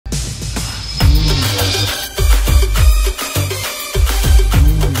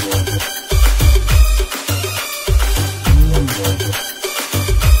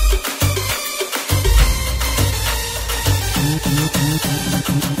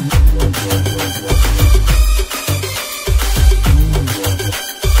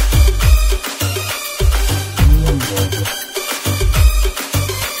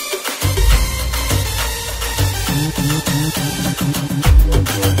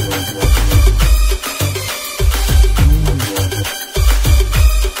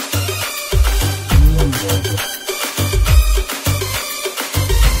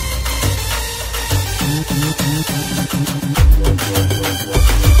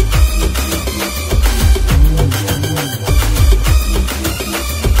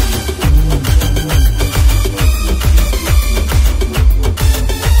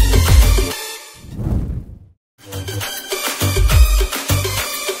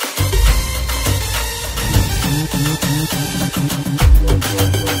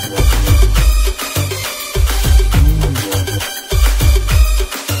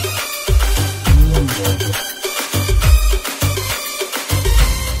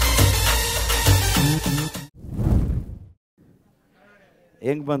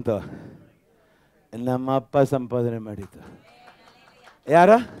ಹೆಂಗೆ ಬಂತು? ನಮ್ಮಪ್ಪ ಸಂಪಾದನೆ ಮಾಡಿದ್ದು.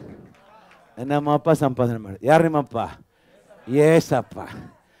 ಯಾರು? ನಮ್ಮಪ್ಪ ಸಂಪಾದನೆ ಮಾಡಿ. ಯಾರು ನಿಮ್ಮಪ್ಪ? ಏಸಪ್ಪ.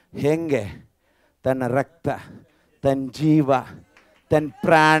 ಹೆಂಗೆ? ತನ್ನ ರಕ್ತ, ತನ್ನ ಜೀವ, ತನ್ನ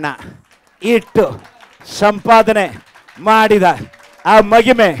ಪ್ರಾಣ ಇಟ್ಟು ಸಂಪಾದನೆ ಮಾಡಿದ ಆ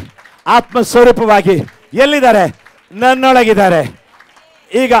ಮಹಿಮೆ ಆತ್ಮಸ್ವರೂಪವಾಗಿ ಎಲ್ಲಿದ್ದಾರೆ? ನನ್ನೊಳಗಿದ್ದಾರೆ.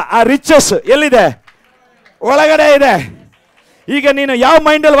 ಈಗ ಆ ರಿಚಸ್ ಎಲ್ಲಿದೆ? ಒಳಗಡೆ ಇದೆ. ಈಗ ನೀನು ಯಾವ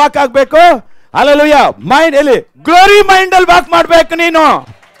ಮೈಂಡಲ್ಲಿ ವಾಕ್ ಆಗಬೇಕು? ಹಲ್ಲೆಲೂಯಾ. ಮೈಂಡ್ ಎಲ್ಲಿ? ಗ್ಲೋರಿ ಮೈಂಡಲ್ಲಿ ವಾಕ್ ಮಾಡಬೇಕು ನೀನು.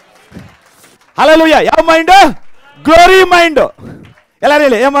 ಹಲ್ಲೆಲೂಯಾ. ಯಾವ ಮೈಂಡು? Glory mind. ಎಲ್ಲರೂ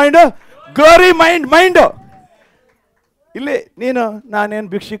ಹೇಳಿ, ಯಾವ ಮೈಂಡು? Glory mind. ಇಲ್ಲಿ ನೀನು ನಾನೇನು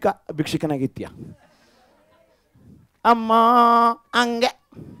ಭಿಕ್ಷುಕನಾಗಿತ್ಯ ಅಮ್ಮ ಹಂಗೆ.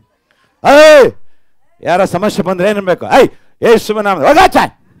 ಯಾರ ಸಮಸ್ಯೆ ಬಂದ್ರೆ ಏನ್ಬೇಕು? ಯೇಸುವಿನ ನಾಮ ಹೋಗಾಚ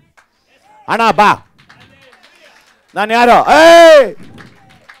ಅಣ್ಣ ಬಾ. ನಾನು ಯಾರೋ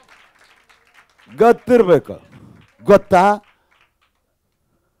ಗೊತ್ತಿರ್ಬೇಕು. ಗೊತ್ತಾ?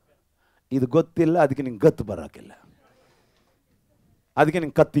 ಇದು ಗೊತ್ತಿಲ್ಲ, ಅದಕ್ಕೆ ನಿಂಗೆ ಗತ್ತು ಬರೋಕ್ಕಿಲ್ಲ. ಅದಕ್ಕೆ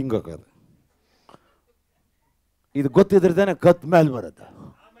ನಿಂಗೆ ಕತ್ತು ಹಿಂಗೋಗೋದು. ಇದು ಗೊತ್ತಿದ್ರದೇನೆ ಕತ್ತು ಮೇಲೆ ಬರೋದು.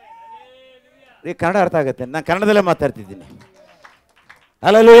 ಈ ಕನ್ನಡ ಅರ್ಥ ಆಗುತ್ತೆ. ನಾನು ಕನ್ನಡದಲ್ಲೇ ಮಾತಾಡ್ತಿದ್ದೀನಿ.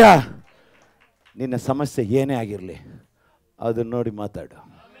 ಹಲ್ಲೆಲೂಯಾ. ನಿನ್ನ ಸಮಸ್ಯೆ ಏನೇ ಆಗಿರಲಿ ಅದನ್ನ ನೋಡಿ ಮಾತಾಡು.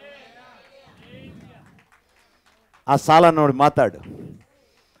 ಆ ಸಾಲ ನೋಡಿ ಮಾತಾಡು.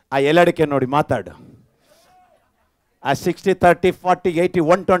 ಆ ಎಲಡಿಕೆ ನೋಡಿ ಮಾತಾಡು. ಆ 60, 30, 40, 80,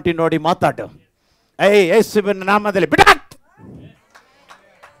 120 ನೋಡಿ ಮಾತಾಡು. ಯೇಸುವಿನ ನಾಮದಲ್ಲಿ ಬಿಡ.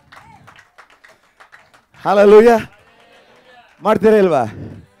 ಹಲ್ಲೆಲೂಯಾ. ಮಾಡ್ತೀರಾ ಇಲ್ವಾ?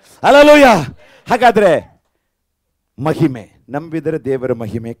 ಹಲ್ಲೆಲೂಯಾ. ಹಾಗಾದ್ರೆ ಮಹಿಮೆ ನಂಬಿದರೆ ದೇವರ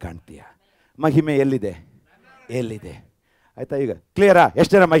ಮಹಿಮೆ ಕಾಣ್ತೀಯ. ಮಹಿಮೆ ಎಲ್ಲಿದೆ? ಎಲ್ಲಿದೆ? ಆಯ್ತಾ? ಈಗ ಕ್ಲಿಯರಾ?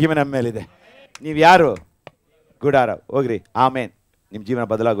 ಎಷ್ಟು ಜನ ಮಹಿಮೆ ನಮ್ಮ ಮೇಲಿದೆ? ನೀವು ಯಾರು? ಗುಡಾರ ಹೋಗ್ರಿ. ಆಮೇನ್. ನಿಮ್ಮ ಜೀವನ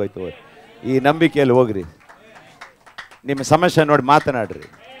ಬದಲಾಗೋಯ್ತು. ಈ ನಂಬಿಕೆಯಲ್ಲಿ ಹೋಗ್ರಿ. ನಿಮ್ಮ ಸಮಸ್ಯೆ ನೋಡಿ ಮಾತನಾಡ್ರಿ.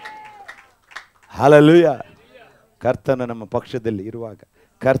 ಹಲ್ಲೆಲೂಯಾ. ಕರ್ತನು ನಮ್ಮ ಪಕ್ಷದಲ್ಲಿ ಇರುವಾಗ,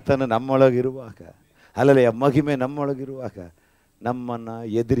 ಕರ್ತನು ನಮ್ಮೊಳಗಿರುವಾಗ, ಹಲ್ಲೆಲೂಯಾ, ಮಹಿಮೆ ನಮ್ಮೊಳಗಿರುವಾಗ ನಮ್ಮನ್ನು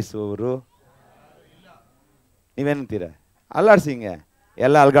ಎದುರಿಸುವವರು ನೀವೇನಂತೀರ? ಅಲ್ಲಾಡ್ಸಿ ಹಿಂಗೆ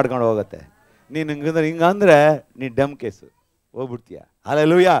ಎಲ್ಲ ಅಲ್ಗಾಡ್ಕೊಂಡು ಹೋಗುತ್ತೆ. ನೀನು ಹಿಂಗಂದ್ರೆ ನೀನು ಡಮ್ ಕೇಸು ಹೋಗ್ಬಿಡ್ತೀಯ.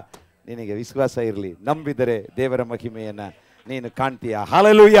 ಹಲ್ಲೆಲೂಯಾ. ನಿನಗೆ ವಿಶ್ವಾಸ ಇರಲಿ. ನಂಬಿದರೆ ದೇವರ ಮಹಿಮೆಯನ್ನು ನೀನು ಕಾಣ್ತೀಯ.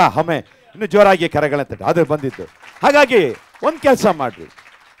 ಹಲ್ಲೆಲೂಯಾ. ಹಮೆ. ಇನ್ನು ಜೋರಾಗಿ ಕರೆಗಳಂತ ಅದು ಬಂದಿತ್ತು. ಹಾಗಾಗಿ ಒಂದು ಕೆಲಸ ಮಾಡ್ರಿ.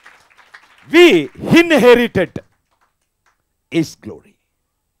 V inherited is glory.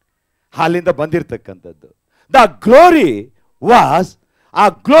 ಅಲ್ಲಿಂದ ಬಂದಿರತಕ್ಕಂಥದ್ದು ದ ಗ್ಲೋರಿ ವಾಸ್. ಆ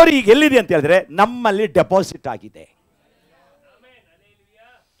ಗ್ಲೋರಿ ಈಗ ಎಲ್ಲಿದೆ ಅಂತ ಹೇಳಿದ್ರೆ ನಮ್ಮಲ್ಲಿ ಡೆಪಾಸಿಟ್ ಆಗಿದೆ.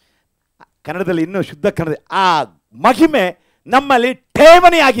 ಕನ್ನಡದಲ್ಲಿ ಇನ್ನೂ ಶುದ್ಧ ಕನ್ನಡ, ಆ ಮಹಿಮೆ ನಮ್ಮಲ್ಲಿ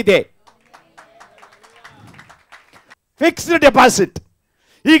ಠೇವಣಿ ಆಗಿದೆ. Fixed deposit.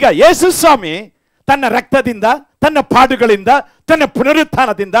 ಈಗ ಯೇಸು ಸ್ವಾಮಿ ತನ್ನ ರಕ್ತದಿಂದ, ತನ್ನ ಪಾಡುಗಳಿಂದ, ತನ್ನ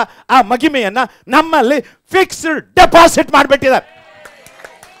ಪುನರುತ್ಥಾನದಿಂದ ಆ ಮಹಿಮೆಯನ್ನ ನಮ್ಮಲ್ಲಿ ಫಿಕ್ಸ್ಡ್ ಡೆಪಾಸಿಟ್ ಮಾಡಿಬಿಟ್ಟಿದ್ದಾರೆ.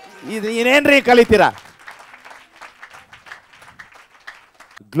 ಇದು ಏನೇನ್ರಿ ಕಲಿತೀರಾ?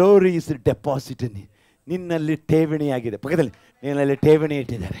 Glory is deposit. ನಿನ್ನಲ್ಲಿ ಠೇವಣಿಯಾಗಿದೆ. ಪಕ್ಕದಲ್ಲಿ ನಿನ್ನಲ್ಲಿ ಠೇವಣಿ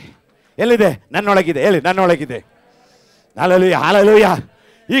ಇಟ್ಟಿದ್ದಾರೆ. ಎಲ್ಲಿದೆ? ನನ್ನೊಳಗಿದೆ. ಹೇಳಿ, ನನ್ನೊಳಗಿದೆ. ಹಲ್ಲೆಲೂಯಾ. ಹಲ್ಲೆಲೂಯಾ.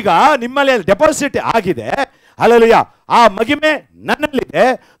 ಈಗ ನಿಮ್ಮಲ್ಲಿ ಡೆಪಾಸಿಟ್ ಆಗಿದೆ. ಹಲ್ಲೆಲೂಯಾ. ಆ ಮಹಿಮೆ ನನ್ನಲ್ಲಿದೆ.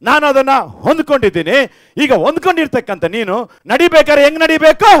 ನಾನು ಅದನ್ನ ಹೊಂದ್ಕೊಂಡಿದ್ದೀನಿ. ಈಗ ಹೊಂದ್ಕೊಂಡಿರ್ತಕ್ಕಂಥ ನೀನು ನಡಿಬೇಕಾದ್ರೆ ಹೆಂಗ್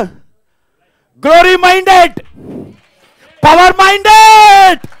ನಡಿಬೇಕು? Glory minded, power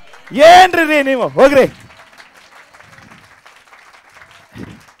minded. ಏನ್ರಿ ನೀವು? ಹೋಗ್ರಿ.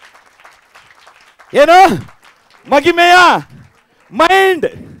 ಏನು? ಮಹಿಮೆಯ ಮೈಂಡ್,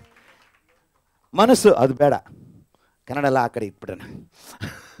 ಮನಸ್ಸು ಅದು ಬೇಡ. ಕನ್ನಡ ಎಲ್ಲ ಆ ಕಡೆ ಇಟ್ಬಿಡೋಣ.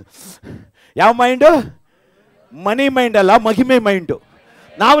 ಯಾವ ಮೈಂಡು? ಮನಿ ಮೈಂಡ್ ಅಲ್ಲ, ಮಹಿಮೆ ಮೈಂಡು.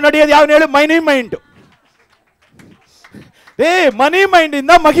 ನಾವು ನಡೆಯೋದು ಯಾವನು ಹೇಳಿ? ಮನಿ ಮೈಂಡು. ಮನಿ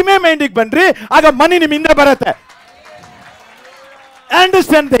ಮೈಂಡಿಂದ ಮಹಿಮೆ ಮೈಂಡಿಗೆ ಬನ್ರಿ, ಆಗ ಮನಿ ನಿಮ್ಮಿಂದ ಬರುತ್ತೆ.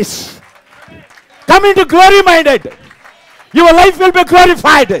 Understand this. Come into glory minded. Your life will be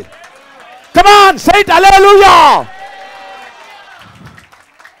glorified. Come on, say it, hallelujah.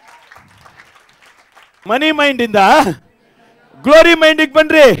 Money mind ಇಂದ ಗ್ಲೋರಿ ಮೈಂಡಿಗೆ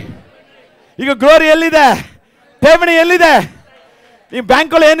ಬನ್ರಿ. ಈಗ ಗ್ಲೋರಿ ಎಲ್ಲಿದೆ? ಠೇವಣಿ ಎಲ್ಲಿದೆ? ಈ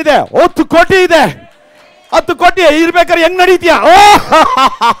ಬ್ಯಾಂಕಲ್ಲಿ ಏನಿದೆ? 10 ಕೋಟಿ ಇದೆ. 10 ಕೋಟಿ ಇರ್ಬೇಕಾದ್ರೆ ಹೆಂಗ್ ನಡೀತೀಯ? ಓ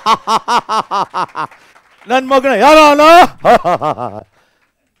ನನ್ನ ಮಗನ ಯಾರೋ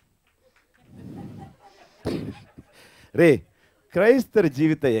ರೀ, ಕ್ರೈಸ್ತರ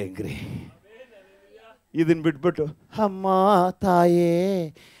ಜೀವಿತ ಹೆಂಗ್ರಿ? ಇದನ್ನ ಬಿಟ್ಬಿಟ್ಟು ಅಮ್ಮ ತಾಯೇ,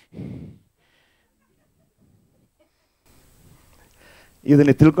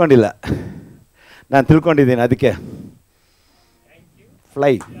 ಇದನ್ನ ತಿಳ್ಕೊಂಡಿಲ್ಲ. ನಾನು ತಿಳ್ಕೊಂಡಿದ್ದೀನಿ, ಅದಕ್ಕೆ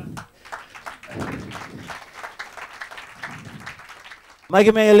ಫ್ಲೈ.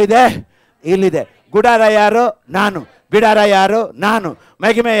 ಮಹಿಮೆ ಎಲ್ಲಿದೆ? ಇಲ್ಲಿದೆ. ಗುಡಾರ ಯಾರು? ನಾನು. ಬಿಡಾರ ಯಾರು? ನಾನು.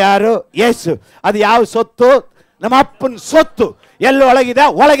 ಮಹಿಮೆ ಯಾರು? ಯೇಸು. ಅದು ಯಾವ ಸೊತ್ತು? ನಮ್ಮ ಅಪ್ಪನ ಸೊತ್ತು. ಎಲ್ಲಿ ಒಳಗಿದೆ?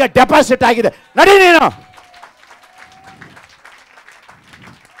 ಒಳಗೆ ಡೆಪಾಸಿಟ್ ಆಗಿದೆ. ನಡಿ ನೀನು.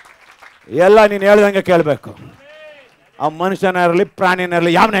 ಎಲ್ಲ ನೀನು ಹೇಳ್ದಂಗೆ ಕೇಳಬೇಕು. ಆ ಮನುಷ್ಯನ ಇರಲಿ, ಪ್ರಾಣಿನ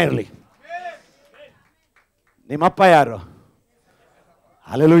ಇರಲಿ, ಯಾವನೇ ಇರಲಿ. ನಿಮ್ಮಪ್ಪ ಯಾರು?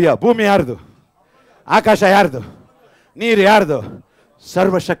 ಹಲ್ಲೆಲೂಯಾ. ಭೂಮಿ ಯಾರ್ದು? ಆಕಾಶ ಯಾರ್ದು? ನೀರು ಯಾರ್ದು?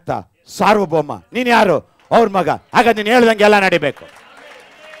 ಸರ್ವಶಕ್ತ ಸಾರ್ವಭೌಮ. ನೀನು ಯಾರು? ಅವ್ರ ಮಗ. ಆಗ ನೀನು ಹೇಳ್ದಂಗೆ ಎಲ್ಲ ನಡಿಬೇಕು.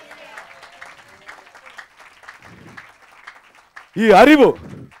 ಈ ಅರಿವು,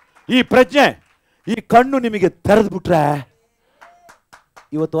 ಈ ಪ್ರಜ್ಞೆ, ಈ ಕಣ್ಣು ನಿಮಗೆ ತೆರೆದ್ಬಿಟ್ರೆ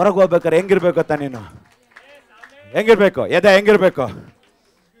ಇವತ್ತು ಹೊರಗೆ ಹೋಗ್ಬೇಕಾರೆ ಹೆಂಗಿರ್ಬೇಕು ಗೊತ್ತಾ? ನೀನು ಹೆಂಗಿರ್ಬೇಕು? ಎದೆ ಹೆಂಗಿರ್ಬೇಕು?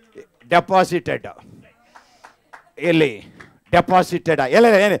 ಡೆಪಾಸಿಟೆಡ್. ಇಲ್ಲಿ ಡೆಪಾಸಿಟೆಡ್. ಎಲ್ಲ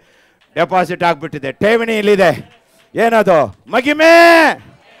ಏನು ಡೆಪಾಸಿಟ್ ಆಗ್ಬಿಟ್ಟಿದೆ. ಠೇವಣಿ ಇಲ್ಲಿದೆ. ಏನದು? ಮಹಿಮೆ.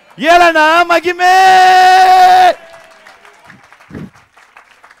 ಹೇಳೋಣ, ಮಹಿಮೆ.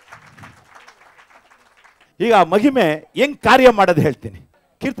 ಈಗ ಮಹಿಮೆ ಹೆಂಗ್ ಕಾರ್ಯ ಮಾಡೋದು ಹೇಳ್ತೀನಿ.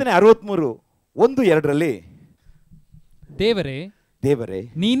 ಕೀರ್ತನೆ 63:1-2 ದೇವರೇ, ದೇವರೇ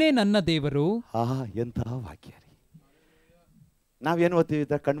ನೀನೇ ನನ್ನ ದೇವರು. ಎಂತಹ ವಾಕ್ಯ ರೀ. ನಾವೇನು ಓದ್ತೀವಿ?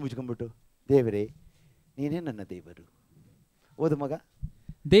 ಕಣ್ಣು ಮುಚ್ಕೊಂಡ್ಬಿಟ್ಟು ದೇವರೇ ನೀನೇ ನನ್ನ ದೇವರು. ಓದು ಮಗ.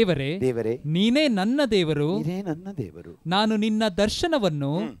 ದೇವರೇ, ದೇವರೇ ನೀನೇ ನನ್ನ ದೇವರು. ನೀನೇ ನನ್ನ ದೇವರು. ನಾನು ನಿನ್ನ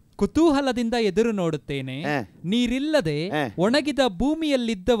ದರ್ಶನವನ್ನು ಕುತೂಹಲದಿಂದ ಎದುರು ನೋಡುತ್ತೇನೆ. ನೀರಿಲ್ಲದೆ ಒಣಗಿದ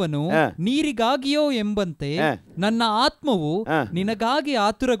ಭೂಮಿಯಲ್ಲಿದ್ದವನು ನೀರಿಗಾಗಿಯೋ ಎಂಬಂತೆ ನನ್ನ ಆತ್ಮವು ನಿನಗಾಗಿ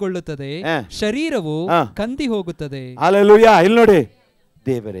ಆತುರಗೊಳ್ಳುತ್ತದೆ, ಶರೀರವು ಕಂದಿ ಹೋಗುತ್ತದೆ. ಹಲ್ಲೆಲೂಯಾ. ಇಲ್ಲಿ ನೋಡಿ,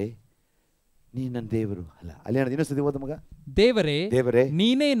 ದೇವರೇ ನೀ ನನ್ನ ದೇವರು. ಅಲ್ಲ, ಅಲ್ಲಿ ಇನ್ನೊಂದ್ಸತಿ ಓದ ಮಗ. ದೇವರೇ, ದೇವರೇ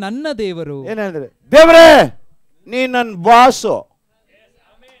ನೀನೇ ನನ್ನ ದೇವರು. ಏನಂದ್ರೆ? ದೇವರೇ ನೀ ನನ್ನ ಬಾಸು.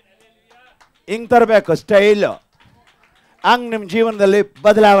 ಹಿಂಗ್ ತರಬೇಕು ಸ್ಟೈಲು. ಹಂಗೆ ನಿಮ್ಮ ಜೀವನದಲ್ಲಿ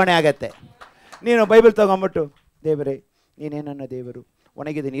ಬದಲಾವಣೆ ಆಗತ್ತೆ. ನೀನು ಬೈಬಲ್ ತಗೊಂಡ್ಬಿಟ್ಟು ದೇವರೇ ನೀನೇ ನನ್ನ ದೇವರು,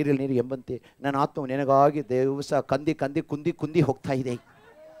 ಒಣಗಿದೆ ನೀರಲ್ಲಿ ನೀರು ಎಂಬಂತೆ ನನ್ನ ಆತ್ಮವು ನಿನಗಾಗಿ ದಿವಸ ಕಂದಿ ಕಂದಿ ಕುಂದಿ ಕುಂದಿ ಹೋಗ್ತಾ ಇದೆ.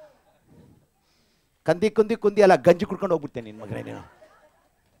 ಕಂದಿ ಕುಂದಿ ಕುಂದಿ ಅಲ್ಲ, ಗಂಜಿ ಕುಡ್ಕೊಂಡು ಹೋಗ್ಬಿಡ್ತೇನೆ ನಿನ್ನ ಮಗನೇ ನೀನು.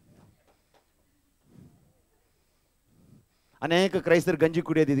 ಅನೇಕ ಕ್ರೈಸ್ತರು ಗಂಜಿ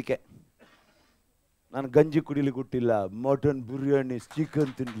ಕುಡಿಯೋದು ಇದಕ್ಕೆ. ನಾನು ಗಂಜಿ ಕುಡಿಲಿಕ್ಕೆ ಕೊಟ್ಟಿಲ್ಲ, ಮಟನ್ ಬಿರಿಯಾನಿ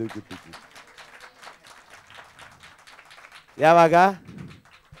ಚಿಕನ್ ತಿನ್ಲಿಕ್ಕೆ ಕೊಟ್ಟಿದ್ದೆ. ಯಾವಾಗ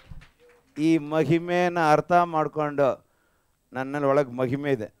ಈ ಮಹಿಮೆನ ಅರ್ಥ ಮಾಡ್ಕೊಂಡು ನನ್ನಲ್ಲಿ ಒಳಗೆ ಮಹಿಮೆ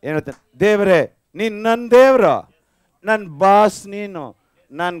ಇದೆ. ಏನಂತ? ದೇವರೇ ನೀನು ನನ್ನ ದೇವರು, ನನ್ನ ಬಾಸ್ ನೀನು,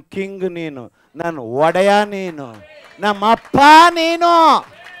 ನನ್ನ ಕಿಂಗ್ ನೀನು, ನನ್ನ ಒಡೆಯ ನೀನು, ನಮ್ಮ ಅಪ್ಪ ನೀನು.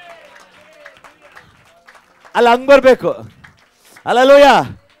 ಅಲ್ಲ, ಹಂಗೆ ಬರಬೇಕು. ಹಲ್ಲೆಲೂಯ.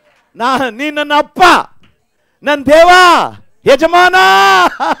 ನೀನು ನನ್ನ ಅಪ್ಪ, ನನ್ನ ದೇವ, ಯಜಮಾನ.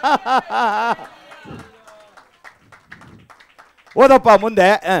 ಓದಪ್ಪ ಮುಂದೆ.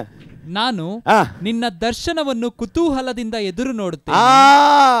 ನಾನು ನಿನ್ನ ದರ್ಶನವನ್ನು ಕುತೂಹಲದಿಂದ ಎದುರು ನೋಡುತ್ತೇನೆ.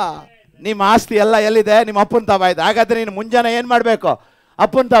 ನಿಮ್ಮ ಆಸ್ತಿ ಎಲ್ಲ ಎಲ್ಲಿದೆ? ನಿಮ್ಮ ಅಪ್ಪನ ತವ ಇದೆ. ಹಾಗಾದ್ರೆ ನೀನು ಮುಂಜಾನೆ ಏನ್ ಮಾಡ್ಬೇಕು?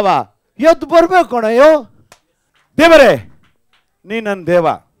 ಅಪ್ಪನ ತವ ಎದ್ದು ಬರ್ಬೇಕು. ಅಯ್ಯೋ ದೇವರೇ ನೀ ನನ್ನ ದೇವ,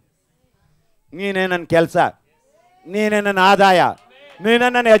 ನೀನೇ ನನ್ನ ಕೆಲಸ, ನೀನೇ ನನ್ನ ಆದಾಯ, ನೀನೇ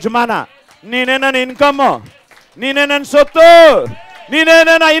ನನ್ನ ಯಜಮಾನ, ನೀನೇ ನನ್ನ ಇನ್ಕಮ್ಮು, ನೀನೇ ನನ್ನ ಸೊತ್ತು, ನೀನೇ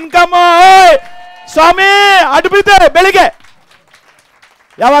ನನ್ನ ಇನ್ಕಮ್ಮು. ಸ್ವಾಮಿ ಅಡ್ಬಿದ್ದೆ ಬೆಳಿಗ್ಗೆ.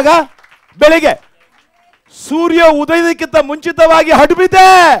 ಯಾವಾಗ? ಬೆಳಿಗ್ಗೆ ಸೂರ್ಯ ಉದಯದಕ್ಕಿಂತ ಮುಂಚಿತವಾಗಿ ಹಡ್ ಬಿದ್ದೆ.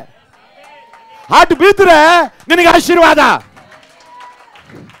 ಹಡ್ ಬಿದ್ರೆ ನಿನಗೆ ಆಶೀರ್ವಾದ.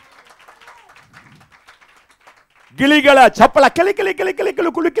 ಗಿಳಿಗಳ ಚಪ್ಪಳ ಕಿಲಿ ಕಿಲಿ ಕಿಲಿ ಕಿಲಿ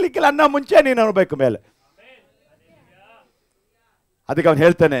ಕಿಲಿ ಕುಳಿ ಕಿಲಿ ಕಿಲಿ ಅನ್ನೋ ಮುಂಚೆ ನೀನು ಅನ್ಬೇಕು ಮೇಲೆ. ಅದಕ್ಕೆ ಅವನು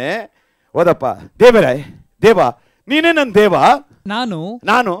ಹೇಳ್ತಾನೆ, ಓದಪ್ಪ, ದೇವ ನೀನೇ ನನ್ನ ದೇವ,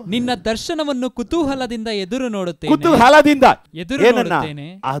 ನಾನು ನಿನ್ನ ದರ್ಶನವನ್ನು ಕುತೂಹಲದಿಂದ ಎದುರು ನೋಡುತ್ತೇನೆ. ಕುತೂಹಲದಿಂದ ಏನನ್ನ?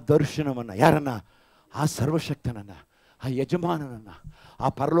 ಆ ದರ್ಶನವನ್ನ, ಯಾರನ್ನ? ಆ ಸರ್ವಶಕ್ತನನ್ನ, ಆ ಯಜಮಾನನನ್ನ, ಆ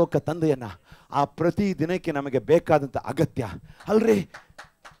ಪರಲೋಕ ತಂದೆಯನ್ನ, ಆ ಪ್ರತಿ ದಿನಕ್ಕೆ ನಮಗೆ ಬೇಕಾದಂತ ಅಗತ್ಯ ಅಲ್ರಿ.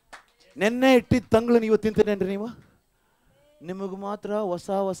 ನೆನ್ನೆ ಇಟ್ಟಿದ್ದ ತಂಗಳು ನೀವು ತಿಂತೀರೇನ್ರಿ? ನೀವು ನಿಮಗೆ ಮಾತ್ರ ಹೊಸ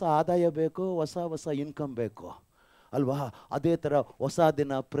ಆದಾಯ ಬೇಕು, ಹೊಸ ಇನ್ಕಮ್ ಬೇಕು ಅಲ್ವಾ? ಅದೇ ಥರ ಹೊಸ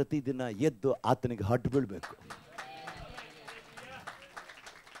ದಿನ ಪ್ರತಿದಿನ ಎದ್ದು ಆತನಿಗೆ ಹಟ್ಟು ಬೀಳ್ಬೇಕು.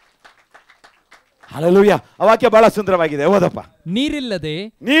 ಹಲ್ಲೆಲೂಯಾ. ಆ ವಾಕ್ಯ ಬಹಳ ಸುಂದರವಾಗಿದೆ, ಓದಪ್ಪ.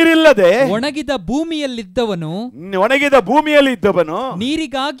 ನೀರಿಲ್ಲದೆ ಒಣಗಿದ ಭೂಮಿಯಲ್ಲಿದ್ದವನು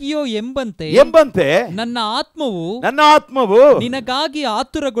ನೀರಿಗಾಗಿಯೋ ಎಂಬಂತೆ ನನ್ನ ಆತ್ಮವು ನಿನಗಾಗಿ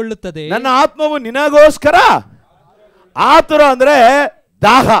ಆತುರಗೊಳ್ಳುತ್ತದೆ. ನನ್ನ ಆತ್ಮವು ನಿನಗೋಸ್ಕರ ಆತುರ ಅಂದ್ರೆ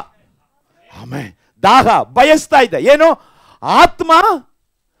ದಾಹ. ಆಮೇಲೆ ದಾಹ ಬಯಸ್ತಾ ಇದೆ. ಏನು? ಆತ್ಮ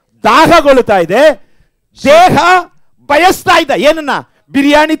ದಾಹಗೊಳ್ಳುತ್ತಾ ಇದೆ, ದೇಹ ಬಯಸ್ತಾ ಇದೆ. ಏನನ್ನ?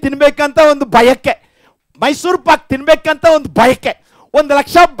 ಬಿರಿಯಾನಿ ತಿನ್ಬೇಕಂತ ಒಂದು ಬಯಕೆ, ಮೈಸೂರು ಪಾಕ್ ತಿನ್ಬೇಕಂತ ಒಂದು ಬಯಕೆ,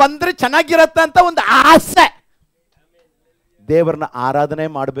 1,00,000 ಬಂದ್ರೆ ಚೆನ್ನಾಗಿರತ್ತ ಅಂತ ಒಂದು ಆಸೆ. ದೇವರನ್ನ ಆರಾಧನೆ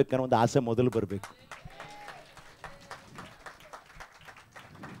ಮಾಡ್ಬೇಕನ್ನೋ ಒಂದು ಆಸೆ ಮೊದಲು ಬರಬೇಕು.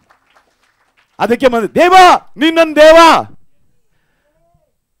 ಅದಕ್ಕೆ ದೇವ ನಿನ್ನ ದೇವ.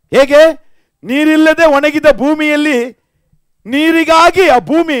 ಹೇಗೆ? ನೀರಿಲ್ಲದೆ ಒಣಗಿದ ಭೂಮಿಯಲ್ಲಿ ನೀರಿಗಾಗಿ ಆ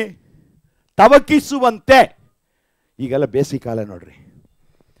ಭೂಮಿ ತವಕಿಸುವಂತೆ. ಈಗೆಲ್ಲ ಬೇಸಿಗೆ ಕಾಲ ನೋಡ್ರಿ,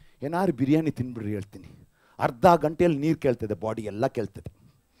 ಏನಾದ್ರು ಬಿರಿಯಾನಿ ತಿನ್ಬಿಡ್ರಿ ಹೇಳ್ತೀನಿ, ಅರ್ಧ ಗಂಟೆಯಲ್ಲಿ ನೀರು ಕೇಳ್ತದೆ, ಬಾಡಿ ಎಲ್ಲ ಕೇಳ್ತದೆ.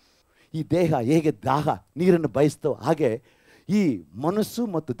 ಈ ದೇಹ ಹೇಗೆ ದಾಹ ನೀರನ್ನು ಬಯಸ್ತೋ ಹಾಗೆ ಈ ಮನಸ್ಸು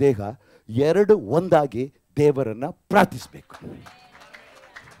ಮತ್ತು ದೇಹ ಎರಡು ಒಂದಾಗಿ ದೇವರನ್ನ ಪ್ರಾರ್ಥಿಸಬೇಕು.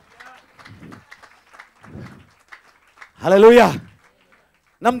 ಹಲ್ಲೆಲೂಯಾ.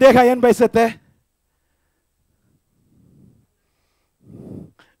 ನಮ್ಮ ದೇಹ ಏನು ಬಯಸತ್ತೆ?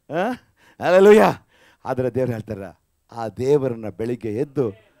 ಹಲ್ಲೆಲೂಯಾ. ಆದರೆ ದೇವರು ಹೇಳ್ತಾರ, ಆ ದೇವರನ್ನ ಬೆಳಿಗ್ಗೆ ಎದ್ದು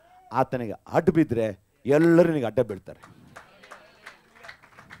ಆತನಿಗೆ ಅಡ್ಡ ಬಿದ್ದರೆ ಎಲ್ಲರೂ ನಿನಗೆ ಅಡ್ಡ ಬೀಳ್ತಾರೆ.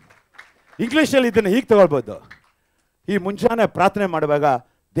 ಇಂಗ್ಲೀಷಲ್ಲಿ ಇದನ್ನು ಹೀಗೆ ತಗೊಳ್ಬೋದು, ಈ ಮುಂಜಾನೆ ಪ್ರಾರ್ಥನೆ ಮಾಡುವಾಗ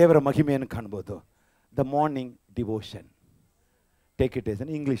ದೇವರ ಮಹಿಮೆಯನ್ನು ಕಾಣ್ಬೋದು. The morning devotion, take it S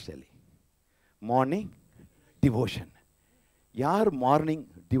ಇಂಗ್ಲೀಷಲ್ಲಿ ಮಾರ್ನಿಂಗ್ ಡಿವೋಷನ್. ಯಾರು ಮಾರ್ನಿಂಗ್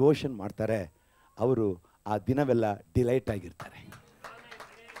ಡಿವೋಷನ್ ಮಾಡ್ತಾರೆ ಅವರು ಆ ದಿನವೆಲ್ಲ ಡಿಲೈಟ್ ಆಗಿರ್ತಾರೆ.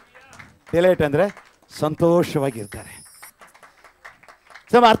 ಡಿಲೈಟ್ ಅಂದರೆ ಸಂತೋಷವಾಗಿರ್ತಾರೆ.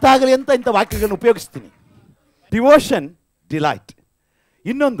 ಅರ್ಥ ಆಗಲಿ ಅಂತ ಇಂಥ ವಾಕ್ಯಗಳನ್ನು ಉಪಯೋಗಿಸ್ತೀನಿ. Devotion, delight.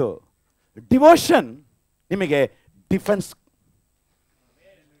 ಇನ್ನೊಂದು ಡಿವೋಷನ್ ನಿಮಗೆ ಡಿಫೆನ್ಸ್,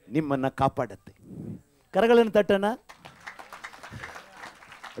 ನಿಮ್ಮನ್ನು ಕಾಪಾಡುತ್ತೆ. ಕರಗಳನ್ನು ತಟ್ಟಣ.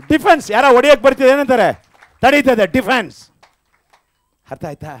 ಡಿಫೆನ್ಸ್, ಯಾರೋ ಹೊಡೆಯಕ್ಕೆ ಬರ್ತಿದೆ ಏನಂತಾರೆ? ತಡೀತದೆ, ಡಿಫೆನ್ಸ್. ಅರ್ಥ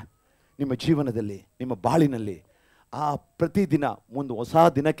ಆಯ್ತಾ? ನಿಮ್ಮ ಜೀವನದಲ್ಲಿ, ನಿಮ್ಮ ಬಾಳಿನಲ್ಲಿ ಆ ಪ್ರತಿದಿನ ಒಂದು ಹೊಸ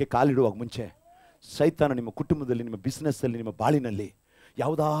ದಿನಕ್ಕೆ ಕಾಲಿಡುವಾಗ ಮುಂಚೆ ಸೈತಾನ ನಿಮ್ಮ ಕುಟುಂಬದಲ್ಲಿ, ನಿಮ್ಮ ಬಿಸ್ನೆಸ್ಸಲ್ಲಿ, ನಿಮ್ಮ ಬಾಳಿನಲ್ಲಿ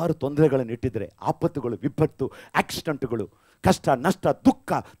ಯಾವುದಾದ್ರು ತೊಂದರೆಗಳನ್ನು ಇಟ್ಟಿದ್ರೆ, ಆಪತ್ತುಗಳು, ವಿಪತ್ತು, ಆಕ್ಸಿಡೆಂಟ್ಗಳು, ಕಷ್ಟ, ನಷ್ಟ, ದುಃಖ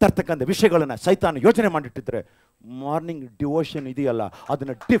ತರ್ತಕ್ಕಂಥ ವಿಷಯಗಳನ್ನು ಸೈತಾನ ಯೋಚನೆ ಮಾಡಿಟ್ಟಿದ್ರೆ, ಮಾರ್ನಿಂಗ್ ಡಿವೋಷನ್ ಇದೆಯಲ್ಲ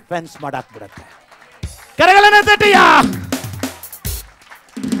ಅದನ್ನು ಡಿಫೆನ್ಸ್ ಮಾಡಾಕ್ಬಿಡತ್ತೆ. ಕರಗಳನ್ನ ತಟ್ಟಿಯ.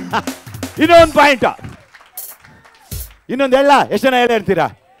 ಇನ್ನೊಂದು ಪಾಯಿಂಟ್, ಇನ್ನೊಂದು ಹೇಳ. ಎಷ್ಟು ಜನ ಹೇಳ್ತೀರಾ?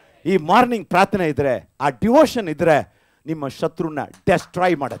 ಈ ಮಾರ್ನಿಂಗ್ ಪ್ರಾರ್ಥನೆ ಇದ್ರೆ, ಆ ಡಿವೋಷನ್ ಇದ್ರೆ ನಿಮ್ಮ ಶತ್ರುನ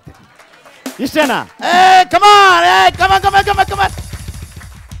ಡೆಸ್ಟ್ರಾಯ್ ಮಾಡುತ್ತೆ. ಇಷ್ಟೇನಾ?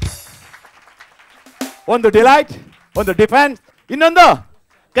 ಒಂದು ಡಿಲೈಟ್, ಒಂದು ಡಿಫೆನ್ಸ್, ಇನ್ನೊಂದು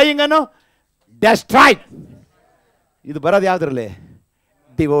ಕೈ ಹಿಂಗನು ಡೆಸ್ಟ್ರಾಯ್. ಇದು ಬರೋದು ಯಾವುದ್ರಲ್ಲಿ?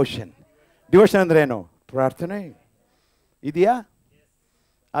 ಡಿವೋಷನ್. ಡಿವೋಷನ್ ಅಂದ್ರೆ ಏನು? ಪ್ರಾರ್ಥನೆ ಇದೆಯಾ?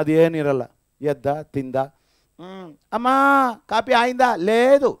 ಅದು ಏನಿರಲ್ಲ. ಎದ್ದ, ತಿಂದ, ಅಮ್ಮ ಕಾಪಿ ಆయిందా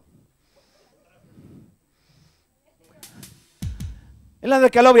లేదు. ఇలాంటి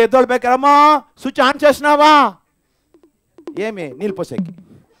ಕೆಲವು ఎద్దోళ్ళಬೇಕಾరమ్మా స్విచ్ ఆన్ చేసినావా? ఏమి నీళ్ళు పోసేకి?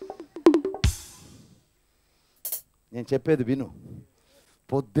 నేను చెప్పేది విను.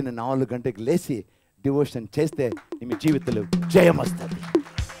 పొద్దున్న 4 గంటలకు లేచి డివోషన్ చేస్తే ನಿಮ್ಮ ಜೀವಿತದಲ್ಲಿ ಜಯ ವಸ್ತದೆ.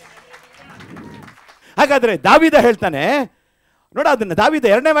 ಹಾಗಾದ್ರೆ ದಾವೀದ ಹೇಳ್ತಾನೆ ನೋಡ, ಅದನ್ನ ದಾವೀದ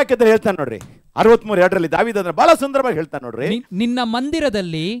 2ನೇ ವಾಕ್ಯದಲ್ಲಿ ಹೇಳ್ತಾನೆ ನೋಡ್ರಿ, 63:2 ದಾವೀದ ಅದನ್ನ ಬಹಳ ಸುಂದರವಾಗಿ ಹೇಳ್ತಾನೆ ನೋಡ್ರಿ. ನಿನ್ನ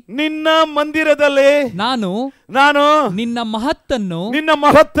ಮಂದಿರದಲ್ಲಿ ನಾನು ನಿನ್ನ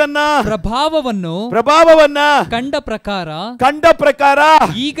ಮಹತ್ತನ್ನ ಪ್ರಭಾವವನ್ನ ಕಂಡ ಪ್ರಕಾರ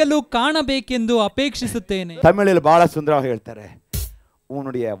ಈಗಲೂ ಕಾಣಬೇಕೆಂದು ಅಪೇಕ್ಷಿಸುತ್ತೇನೆ. ತಮಿಳಲ್ಲಿ ಬಹಳ ಸುಂದರವಾಗಿ ಹೇಳ್ತಾರೆ,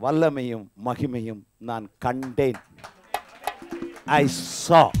 உன்னுடைய வல்லமையும் மகிமையும் நான் கண்டேன். I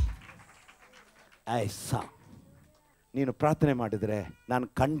saw. ನೀನು ಪ್ರಾರ್ಥನೆ ಮಾಡಿದರೆ ನಾನು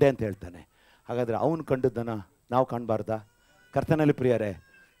ಕಂಡೆ ಅಂತ ಹೇಳ್ತಾನೆ. ಹಾಗಾದರೆ ಅವನು ಕಂಡದ್ದನ್ನು ನಾವು ಕಾಣಬಾರ್ದಾ? ಕರ್ತನಲ್ಲಿ ಪ್ರಿಯರೇ,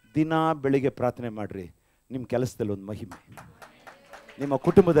 ದಿನ ಬೆಳಿಗ್ಗೆ ಪ್ರಾರ್ಥನೆ ಮಾಡಿರಿ, ನಿಮ್ಮ ಕೆಲಸದಲ್ಲಿ ಒಂದು ಮಹಿಮೆ. ನಿಮ್ಮ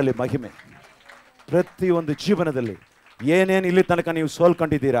ಕುಟುಂಬದಲ್ಲಿ ಮಹಿಮೆ, ಪ್ರತಿಯೊಂದು ಜೀವನದಲ್ಲಿ ಏನೇನು ಇಲ್ಲಿ ತನಕ ನೀವು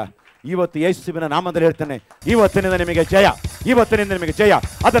ಸೋಲ್ಕೊಂಡಿದ್ದೀರಾ, ಇವತ್ತು ಯೇಸುವಿನ ನಾಮದಲ್ಲಿ ಹೇಳ್ತಾನೆ, ಇವತ್ತಿನಿಂದ ನಿಮಗೆ ಜಯ, ಇವತ್ತಿನಿಂದ ನಿಮಗೆ ಜಯ.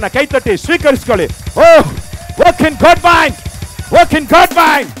 ಅದನ್ನ ಕೈತಟ್ಟಿ ಸ್ವೀಕರಿಸಿಕೊಳ್ಳಿ. ಓ, walk in God mind, walk in God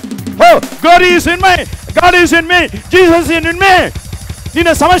mind. Oh, God is in me, God is in me, Jesus is in me.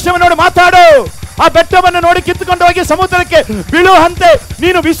 ನಿನ್ನ ಸಮಸ್ಯೆಯನ್ನು ನೋಡಿ ಮಾತಾಡು. ಆ ಬೆಟ್ಟವನ್ನು ನೋಡಿ ಕಿತ್ತುಕೊಂಡು ಹೋಗಿ ಸಮುದ್ರಕ್ಕೆ ಬೀಳುವಂತೆ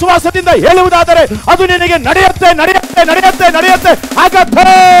ನೀನು ವಿಶ್ವಾಸದಿಂದ ಹೇಳುವುದಾದರೆ ಅದು ನಿನಗೆ ನಡೆಯುತ್ತೆ, ನಡೆಯುತ್ತೆ, ನಡೆಯುತ್ತೆ, ನಡೆಯುತ್ತೆ, ಆಗತ್ತೆ.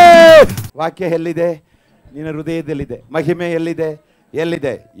 ವಾಕ್ಯ ಎಲ್ಲಿದೆ? ನಿನ್ನ ಹೃದಯದಲ್ಲಿದೆ. ಮಹಿಮೆ ಎಲ್ಲಿದೆ?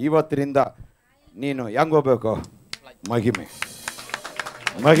 ಎಲ್ಲಿದೆ? ಇವತ್ತಿನಿಂದ ನೀನು ಹೆಂಗ್ ಹೋಗ್ಬೇಕು? ಮಹಿಮೆ,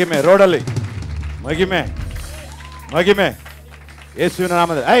 ಮಹಿಮೆ, ರೋಡಲ್ಲಿ ಮಹಿಮೆ, ಮಹಿಮೆ, ಯೇಸುವಿನ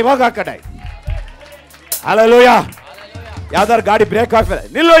ನಾಮದಲ್ಲಿ. ಇವಾಗ ಆ ಕಡೆ ಹಲ್ಲೆಲೂಯಾ. ಯಾವ್ದಾರು ಗಾಡಿ ಬ್ರೇಕ್ ಹಾಕ್ತಾರೆ,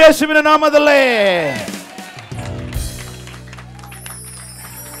 ನಿಲ್ಲೋ ಯೇಸುವಿನ ನಾಮದಲ್ಲೇ.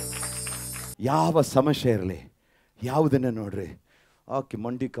 ಯಾವ ಸಮಸ್ಯೆ ಇರಲಿ, ಯಾವುದನ್ನ ನೋಡ್ರಿ, ಹಾಕಿ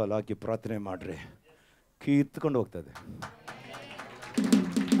ಮಂಡಿ ಕಾಲು ಹಾಕಿ ಪ್ರಾರ್ಥನೆ ಮಾಡ್ರಿ, ಕಿತ್ಕೊಂಡು ಹೋಗ್ತದೆ.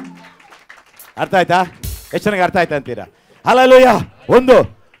 ಅರ್ಥ ಆಯ್ತಾ? ಎಷ್ಟು ಚೆನ್ನಾಗಿ ಅರ್ಥ ಆಯ್ತಾ ಅಂತೀರಾ? ಹಲ್ಲೆಲೂಯಾ. ಒಂದು,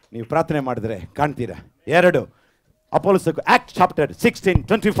 ನೀವು ಪ್ರಾರ್ಥನೆ ಮಾಡಿದ್ರೆ ಕಾಣ್ತೀರಾ. ಎರಡು, ಅಪೊಸ್ತಲರು ಆಕ್ಟ್ ಚಾಪ್ಟರ್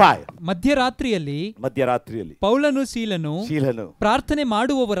 16:25. ಮಧ್ಯರಾತ್ರಿಯಲ್ಲಿ ಪೌಲನು ಸೀಲನು ಪ್ರಾರ್ಥನೆ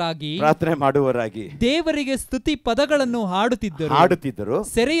ಮಾಡುವವರಾಗಿ ದೇವರಿಗೆ ಸ್ತುತಿ ಪದಗಳನ್ನು ಹಾಡುತ್ತಿದ್ದರು.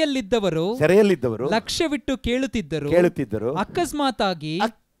 ಸೆರೆಯಲ್ಲಿದ್ದವರು ಲಕ್ಷ್ಯವಿಟ್ಟು ಕೇಳುತ್ತಿದ್ದರು. ಅಕಸ್ಮಾತಾಗಿ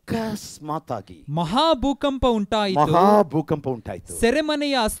ಮಹಾಭೂಕಂಪ ಉಂಟಾಯಿತು.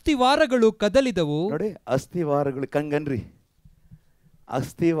 ಸೆರೆಮನೆಯ ಅಸ್ಥಿವಾರಗಳು ಕದಲಿದವು. ನೋಡಿ, ಅಸ್ಥಿವಾರಗಳು ಕಂಗನ್ರಿ,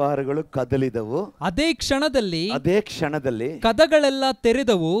 ಅಸ್ಥಿವಾರಗಳು ಕದಲಿದವು. ಅದೇ ಕ್ಷಣದಲ್ಲಿ ಕದಗಳೆಲ್ಲ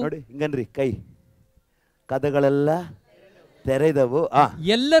ತೆರೆದವು. ನೋಡಿ ಹಿಂಗನ್ರಿ, ಕೈ ಕದಗಳೆಲ್ಲ ತೆರೆದವು.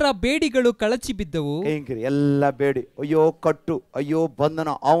 ಎಲ್ಲರ ಬೇಡಿಗಳು ಕಳಚಿ ಬಿದ್ದವು. ಎಲ್ಲ ಬೇಡಿ, ಅಯ್ಯೋ ಕಟ್ಟು, ಅಯ್ಯೋ ಬಂಧನ,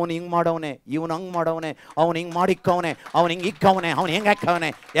 ಅವನು ಹಿಂಗ್ ಮಾಡವನೆ, ಇವನು ಹಂಗ್ ಮಾಡವನೆ, ಅವನು ಹಿಂಗ್ ಮಾಡಿಕ್ಕವನೆ, ಅವನು ಹಿಂಗ್ ಇಕ್ಕವನೆ, ಅವನು ಹೆಂಗ್ ಹಾಕವನೆ,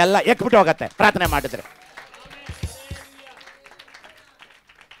 ಎಲ್ಲ ಎಕ್ಬಿಟ್ಟು ಹೋಗತ್ತೆ ಪ್ರಾರ್ಥನೆ ಮಾಡಿದ್ರೆ.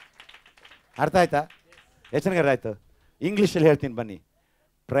 ಅರ್ಥ ಆಯ್ತಾ? ಎಷ್ಟು ಚೆನ್ನಾಗಿ ಅರ್ಥ ಆಯ್ತು? ಇಂಗ್ಲಿಷಲ್ಲಿ ಹೇಳ್ತೀನಿ ಬನ್ನಿ.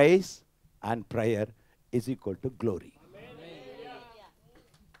 Price and prior is equal to glory.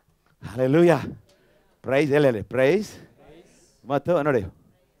 Hallelujah. Price ಎಲ್ಲ ಪ್ರೈಸ್ ಮತ್ತು ನೋಡಿ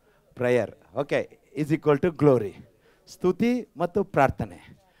prior, okay, is equal to glory. ಸ್ತುತಿ ಮತ್ತು ಪ್ರಾರ್ಥನೆ,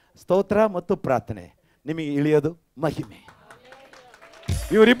 ಸ್ತೋತ್ರ ಮತ್ತು ಪ್ರಾರ್ಥನೆ, ನಿಮಗೆ ಇಳಿಯೋದು ಮಹಿಮೆ.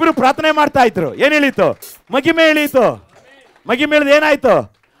 ಇವರಿಬ್ಬರು ಪ್ರಾರ್ಥನೆ ಮಾಡ್ತಾ ಇದ್ರು, ಏನು ಇಳೀತು? ಮಹಿಮೆ ಇಳೀತು. ಮಹಿಮೆ ಇಳಿದು ಏನಾಯ್ತು?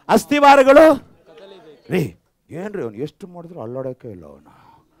 ಅಸ್ಥಿವಾರಗಳು ರೀ. ಏನ್ರಿ ಅವನು ಎಷ್ಟು ಮಾಡಿದ್ರು ಅಲ್ಲಾಡೋಕೆ ಇಲ್ಲ.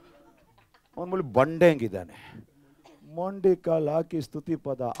 ಅವನ ಮೇಲೆ ಬಂಡೆ ಹೆಂಗಿದ್ದಾನೆ, ಮಂಡಿ ಕಾಲು ಹಾಕಿ ಸ್ತುತಿ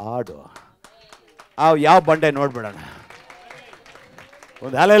ಪದ ಆಡು. ಯಾವ ಬಂಡೆ ನೋಡ್ಬಿಡೋಣ.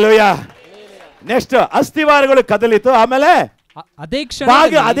 ಒಂದು ಹಲ್ಲೆಲೂಯಾ. ನೆಕ್ಸ್ಟ್, ಅಸ್ಥಿವಾರಗಳು ಕದಲಿತು. ಆಮೇಲೆ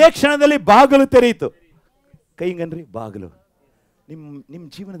ಅದೇ ಕ್ಷಣದಲ್ಲಿ ಬಾಗಿಲು ತೆರೆಯಿತು. ಕೈಗನ್ರಿ, ಬಾಗಿಲು. ನಿಮ್ಮ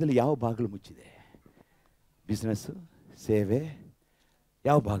ಜೀವನದಲ್ಲಿ ಯಾವ ಬಾಗಿಲು ಮುಚ್ಚಿದೆ? ಬಿಸ್ನೆಸ್ಸು, ಸೇವೆ,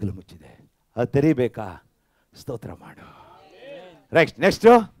 ಯಾವ ಬಾಗಿಲು ಮುಚ್ಚಿದೆ? ಅದು ತೆರಿಬೇಕಾ? ಸ್ತೋತ್ರ ಮಾಡು. ರೈಟ್. ನೆಕ್ಸ್ಟ್,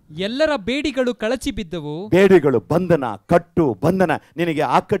 ಎಲ್ಲರ ಬೇಡಿಗಳು ಕಳಚಿ ಬಿದ್ದವು. ಬೇಡಿಗಳು, ಬಂಧನ, ಕಟ್ಟು, ಬಂಧನ. ನಿನಗೆ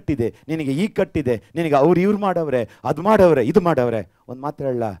ಆ ಕಟ್ಟಿದೆ, ನಿನಗೆ ಈ ಕಟ್ಟಿದೆ, ನಿನಗೆ ಅವ್ರು ಇವ್ರು ಮಾಡವ್ರೆ, ಅದು ಮಾಡವ್ರೆ, ಇದು ಮಾಡವ್ರೆ. ಒಂದು ಮಾತು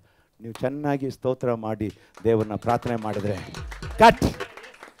ಹೇಳ, ನೀವು ಚೆನ್ನಾಗಿ ಸ್ತೋತ್ರ ಮಾಡಿ ದೇವರನ್ನ ಪ್ರಾರ್ಥನೆ ಮಾಡಿದ್ರೆ ಕಟ್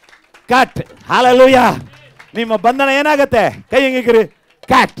ಕಟ್. ಹಲ್ಲೆಲೂಯಾ. ನಿಮ್ಮ ಬಂಧನ ಏನಾಗತ್ತೆ? ಕೈ ಹೆಂಗಿಗ್ರಿ,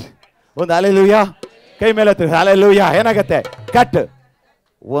 ಕಟ್. ಒಂದು ಹಲ್ಲೆಲೂಯಾ, ಕೈ ಮೇಲೆ ಹಲ್ಲೆಲೂಯಾ. ಏನಾಗತ್ತೆ? ಕಟ್.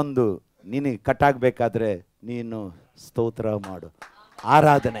 ಒಂದು, ನಿನಗೆ ಕಟ್ಟಾಗಬೇಕಾದ್ರೆ ನೀನು ಸ್ತೋತ್ರ ಮಾಡು.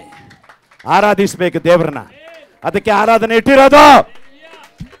 ಆರಾಧಿಸ್ಬೇಕು ದೇವ್ರನ್ನ. ಅದಕ್ಕೆ ಆರಾಧನೆ ಇಟ್ಟಿರೋದು.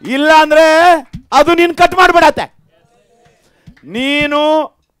 ಇಲ್ಲ ಅಂದ್ರೆ ಅದು ನೀನು ಕಟ್ ಮಾಡ್ಬಿಡತ್ತೆ. ನೀನು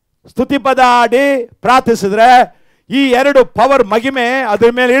ಸ್ತುತಿ ಪದ ಆಡಿ ಪ್ರಾರ್ಥಿಸಿದ್ರೆ ಈ ಎರಡು ಪವರ್ ಮಹಿಮೆ ಅದ್ರ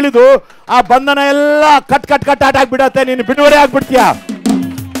ಮೇಲೆ ಇಳಿದು ಆ ಬಂಧನ ಎಲ್ಲ ಕಟ್ ಕಟ್ ಕಟ್ ಆಗ್ಬಿಡತ್ತೆ. ನೀನು ಬಿಡುಗಡೆ ಆಗ್ಬಿಡ್ತೀಯ.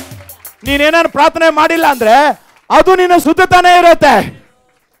 ನೀನೇನಾದ್ರು ಪ್ರಾರ್ಥನೆ ಮಾಡಿಲ್ಲ ಅಂದ್ರೆ ಅದು ನಿನ್ನ ಸುತ್ತತಾನೆ ಇರುತ್ತೆ.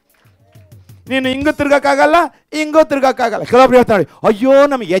 ನೀನು ಹಿಂಗೂ ತಿರ್ಗಕ್ಕಾಗಲ್ಲ, ಹಿಂಗೂ ತಿರ್ಗಕ್ಕಾಗಲ್ಲ. ಕೆಲವೊಬ್ರು ಹೇಳ್ತಾಳೆ, ಅಯ್ಯೋ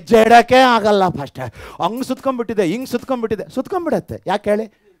ನಮ್ಗೆ ಹೆಜ್ಜೆ ಇಡೋಕೆ ಆಗಲ್ಲ, ಫಸ್ಟ್ ಹಂಗೆ ಸುತ್ಕೊಂಡ್ಬಿಟ್ಟಿದೆ, ಹಿಂಗೆ ಸುತ್ಕೊಂಡ್ಬಿಟ್ಟಿದೆ. ಸುತ್ಕೊಂಡ್ಬಿಡತ್ತೆ. ಯಾಕೆ ಹೇಳಿ?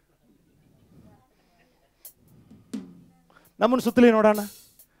 ನಮ್ಮನ್ನು ಸುತ್ತಲಿ ನೋಡೋಣ.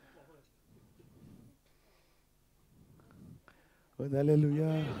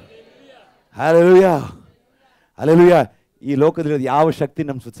 Hallelujah, hallelujah, hallelujah. ಈ ಲೋಕದಲ್ಲಿ ಯಾವ ಶಕ್ತಿ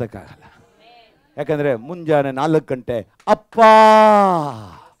ನಮ್ಗೆ ಸುತ್ಸಕ್ಕಾಗಲ್ಲ. ಯಾಕಂದ್ರೆ ಮುಂಜಾನೆ 4 ಗಂಟೆ ಅಪ್ಪ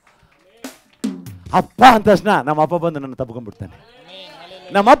ಅಪ್ಪ ಅಂದ ತಕ್ಷಣ ನಮ್ಮ ಅಪ್ಪ ಬಂದು ನನ್ನ ತಪ್ಕೊಂಡ್ಬಿಡ್ತಾನೆ.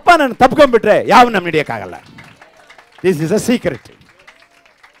 ನಮ್ಮಪ್ಪ ನನ್ನ ತಪ್ಕೊಂಡ್ಬಿಟ್ರೆ ಯಾವ ನಮ್ಮ ಹಿಡಿಯೋಕ್ಕಾಗಲ್ಲ. This is a secret.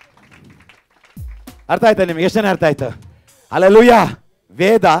 ಅರ್ಥ ಆಯ್ತಾ ನಿಮ್ಗೆ? ಎಷ್ಟು ಜನ ಅರ್ಥ ಆಯ್ತು? ಹಲ್ಲೆಲೂಯಾ.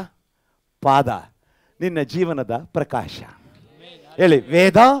 ವೇದ ಪಾದ ನಿನ್ನ ಜೀವನದ ಪ್ರಕಾಶ. ಹೇಳಿ,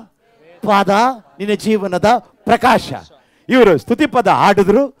 ವೇದ ಪಾದ ನಿನ್ನ ಜೀವನದ ಪ್ರಕಾಶ. ಇವರು ಸ್ತುತಿಪದ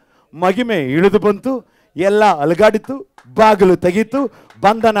ಹಾಡಿದ್ರು, ಮಹಿಮೆ ಇಳಿದು ಬಂತು, ಎಲ್ಲ ಅಲುಗಾಡಿತು, ಬಾಗಿಲು ತೆಗೀತು,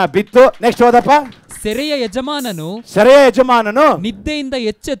 ಬಂಧನ ಬಿತ್ತು. ನೆಕ್ಸ್ಟ್ ಓದಪ್ಪ. ಸೆರೆಯ ಯಜಮಾನನು ನಿದ್ದೆಯಿಂದ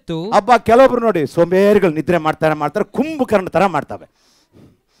ಎಚ್ಚೆತ್ತು. ಹಬ್ಬ ಕೆಲವೊಬ್ರು ನೋಡಿ ಸೋಂಬೇರಿಗಳು ನಿದ್ರೆ ಮಾಡ್ತಾರೆ, ಕುಂಭಕರ್ಣ ತರ ಮಾಡ್ತವೆ.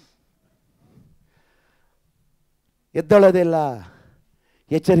 ಎದ್ದೊಳೋದಿಲ್ಲ,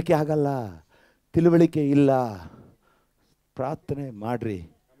 ಎಚ್ಚರಿಕೆ ಆಗಲ್ಲ, ತಿಳುವಳಿಕೆ ಇಲ್ಲ. ಪ್ರಾರ್ಥನೆ ಮಾಡ್ರಿ,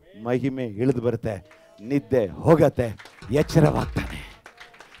 ಮಹಿಮೆ ಇಳಿದು ಬರುತ್ತೆ, ನಿದ್ದೆ ಹೋಗತ್ತೆ, ಎಚ್ಚರವಾಗ್ತಾನೆ.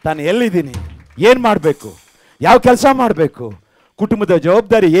 ತಾನು ಎಲ್ಲಿದ್ದೀನಿ, ಏನು ಮಾಡಬೇಕು, ಯಾವ ಕೆಲಸ ಮಾಡಬೇಕು, ಕುಟುಂಬದ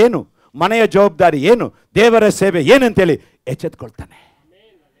ಜವಾಬ್ದಾರಿ ಏನು, ಮನೆಯ ಜವಾಬ್ದಾರಿ ಏನು, ದೇವರ ಸೇವೆ ಏನಂತೇಳಿ ಎಚ್ಚೆತ್ಕೊಳ್ತಾನೆ.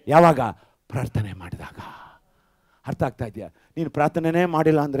 ಯಾವಾಗ? ಪ್ರಾರ್ಥನೆ ಮಾಡಿದಾಗ. ಅರ್ಥ ಆಗ್ತಾ ಇದೆಯಾ? ನೀನು ಪ್ರಾರ್ಥನೆನೇ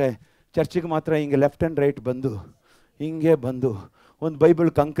ಮಾಡಿಲ್ಲ ಅಂದರೆ ಚರ್ಚಿಗೆ ಮಾತ್ರ ಹಿಂಗೆ ಲೆಫ್ಟ್ ಆ್ಯಂಡ್ ರೈಟ್ ಬಂದು ಹಿಂಗೆ ಬಂದು ಒಂದು ಬೈಬಲ್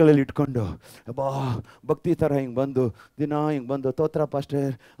ಕಂಕಲಲ್ಲಿ ಇಟ್ಕೊಂಡು ಬಾ ಭಕ್ತಿ ಥರ ಹಿಂಗೆ ಬಂದು ದಿನ ಹಿಂಗೆ ಬಂದು ತೋತ್ರ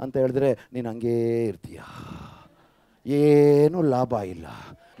ಪಾಸ್ಟರ್ ಅಂತ ಹೇಳಿದ್ರೆ ನೀನು ಹಂಗೇ ಇರ್ತೀಯ. ಏನೂ ಲಾಭ ಇಲ್ಲ,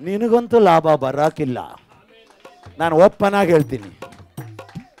 ನಿನಗಂತೂ ಲಾಭ ಬರೋಕ್ಕಿಲ್ಲ. ನಾನು ಓಪನ್ ಆಗಿ ಹೇಳ್ತೀನಿ.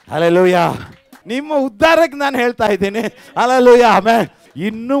 ಹಲ್ಲೆಲೂಯ. ನಿಮ್ಮ ಉದ್ಧಾರಕ್ಕೆ ನಾನು ಹೇಳ್ತಾ ಇದ್ದೀನಿ. ಹಲ್ಲೆಲೂಯ. ಆಮೇಲೆ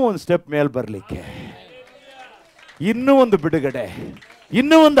ಇನ್ನೂ ಒಂದು ಸ್ಟೆಪ್ ಮೇಲೆ ಬರಲಿಕ್ಕೆ, ಇನ್ನೂ ಒಂದು ಬಿಡುಗಡೆ,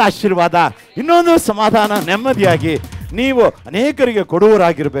 ಇನ್ನೂ ಒಂದು ಆಶೀರ್ವಾದ, ಇನ್ನೊಂದು ಸಮಾಧಾನ, ನೆಮ್ಮದಿಯಾಗಿ ನೀವು ಅನೇಕರಿಗೆ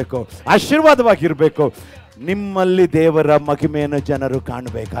ಕೊಡುವರಾಗಿರಬೇಕು, ಆಶೀರ್ವಾದವಾಗಿರಬೇಕು. ನಿಮ್ಮಲ್ಲಿ ದೇವರ ಮಹಿಮೆಯನ್ನು ಜನರು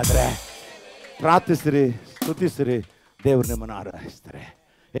ಕಾಣಬೇಕಾದ್ರೆ ಪ್ರಾರ್ಥಿಸಿರಿ, ಸ್ತುತಿಸಿರಿ, ದೇವರು ನಿಮ್ಮನ್ನು ಆರಾಧಿಸ್ತಾರೆ.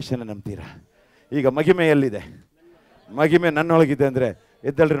 ಎಷ್ಟು ಜನ ನಂಬ್ತೀರಾ? ಈಗ ಮಹಿಮೆ ಎಲ್ಲಿದೆ? ಮಹಿಮೆ ನನ್ನೊಳಗಿದೆ ಅಂದರೆ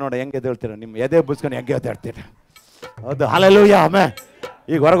ಎದ್ದೇಳ್ರಿ. ನೋಡಿ ಹೆಂಗೆ ಎದ್ದೇಳ್ತೀರ, ನಿಮ್ಮ ಎದೆ ಬುಸ್ಕೊಂಡು ಹೆಂಗೆ ಎದ್ದೇಳ್ತೀರ? ಹೌದು. ಹಲ್ಲೆಲೂಯ. ಆಮೇಲೆ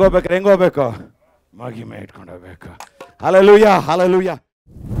ಈಗ ಹೊರಗೆ ಹೋಗ್ಬೇಕಾರೆ ಹೆಂಗೆ ಹೋಗ್ಬೇಕು? ಮಹಿಮೆ ಇಟ್ಕೊಂಡು ಹೋಗ್ಬೇಕು. హల్లెలూయ హల్లెలూయ.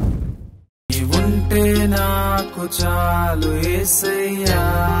 ఉంటే నాకు చాలు యేసయ్యా,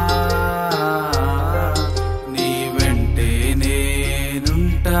 నీ వెంటే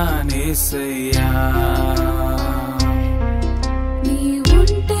నేనుంటానేసయ్యా. నీ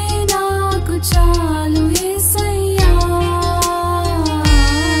ఉంటే నాకు చాలు యేసయ్యా,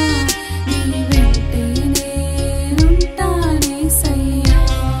 నీ వెంటే నేనుంటానేసయ్యా.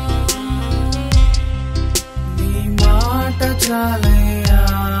 నీ మాట చాలయ్యా,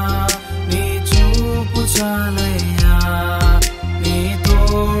 నీ చూపు చాలయ్యా, నీ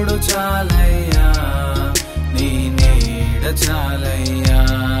తోడు చాలయ్యా, నీ నీడ చాలయ్యా.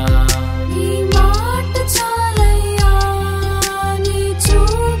 నీ మాట చాలయ్యా, నీ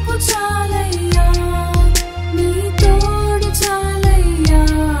చూపు చాలయ్యా, నీ తోడు చాలయ్యా,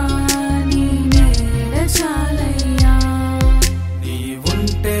 నీ నీడ చాలయ్యా. నీ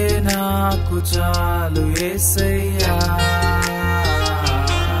ఉంటే నాకు చాలు యేసయ్యా,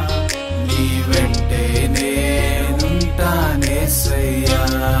 నీ వెంటే నేనుంటానేసయ్యా.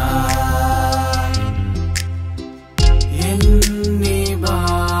 ఎన్ని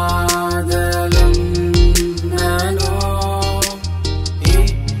బాధలున్ననో,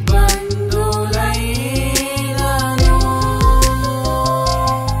 ఇబ్బందులైననో,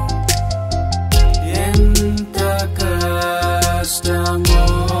 ఎంత కష్టమొచ్చినా,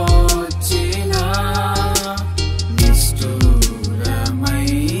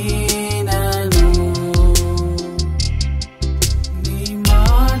 నిష్ఠూరమైనను, నీ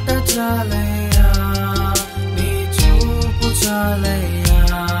మాట చాలయ్యా, నీ చూపు చాలయ్యా,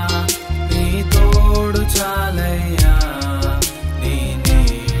 నీ తోడు చాలయ్యా, నీ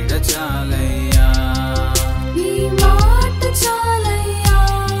నీడ చాలయ్యా. నీ మాట చాలయ్యా,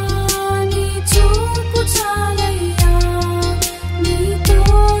 నీ చూపు చాలయ్యా, నీ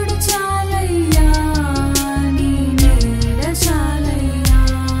తోడు చాలయ్యా, నీ నీడ చాలయ్యా.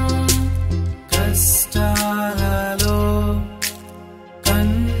 కష్టాలలో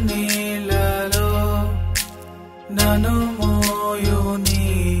కన్నీళ్ళలో నన్ను మోయు నీ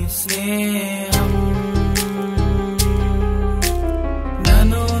స్నేహం,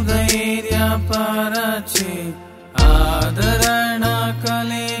 నన్ను ధైర్యపరచి ఆదరణ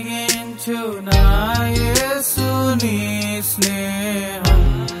కలిగించు నా యేసు నీ స్నేహం.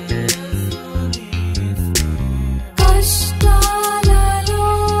 కష్టాలలో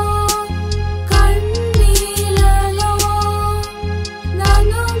కన్నీళ్ళలో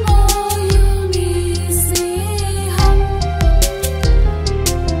నన్ను మోయు నీ స్నేహం,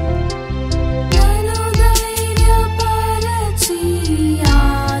 నన్ను ధైర్యపరచి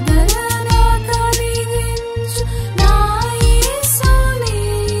ఆదరణ కలిగించు నా యేసు నీ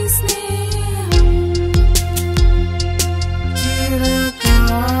స్నేహం.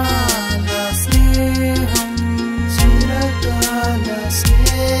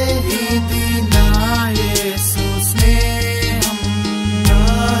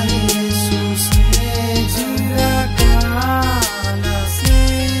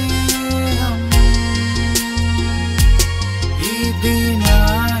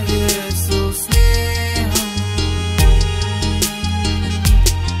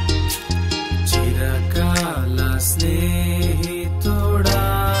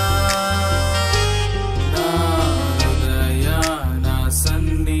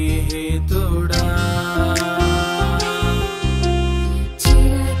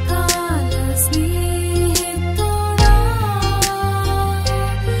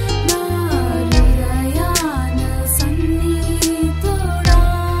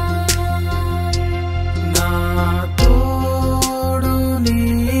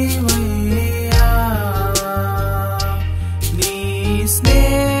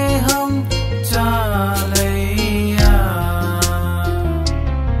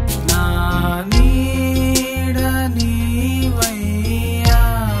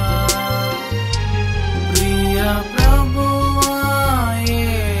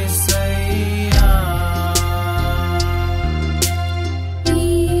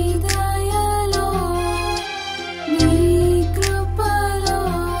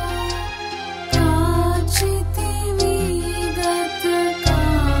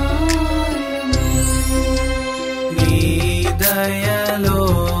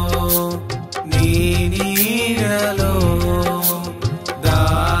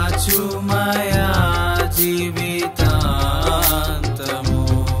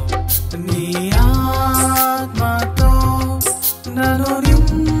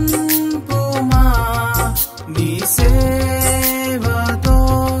 నింపుమా నీ సేవతో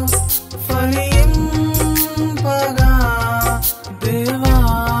ఫలింపగా దేవా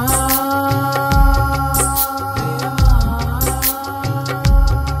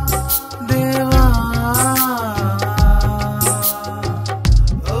దేవా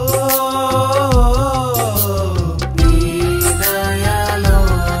ఓ నీ దయలో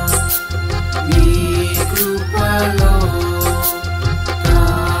నీ కృపలో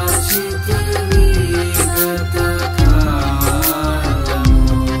కాచితివి గతకాలము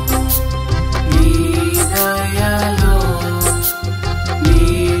నీ దయలో నీ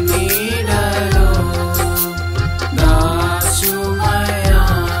నీడలో దాచుమయా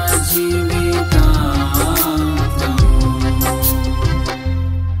జీవితాంతము